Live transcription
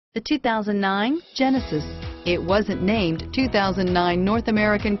The 2009 Genesis. It wasn't named 2009 North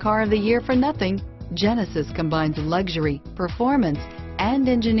American Car of the Year for nothing. Genesis combines luxury, performance, and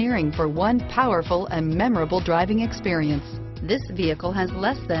engineering for one powerful and memorable driving experience. This vehicle has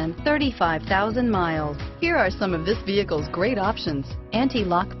less than 35,000 miles. Here are some of this vehicle's great options: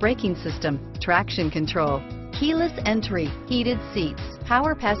 anti-lock braking system, traction control, keyless entry, heated seats,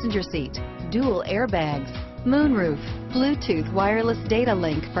 power passenger seat, dual airbags, moonroof, Bluetooth wireless data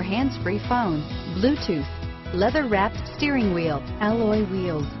link for hands-free phone, Bluetooth, leather-wrapped steering wheel, alloy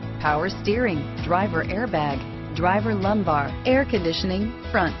wheels, power steering, driver airbag, driver lumbar, air conditioning,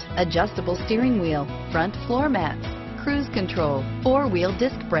 front, adjustable steering wheel, front floor mats, cruise control, four-wheel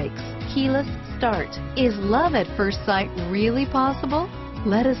disc brakes, keyless start. Is love at first sight really possible?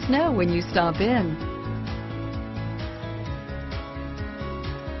 Let us know when you stop in.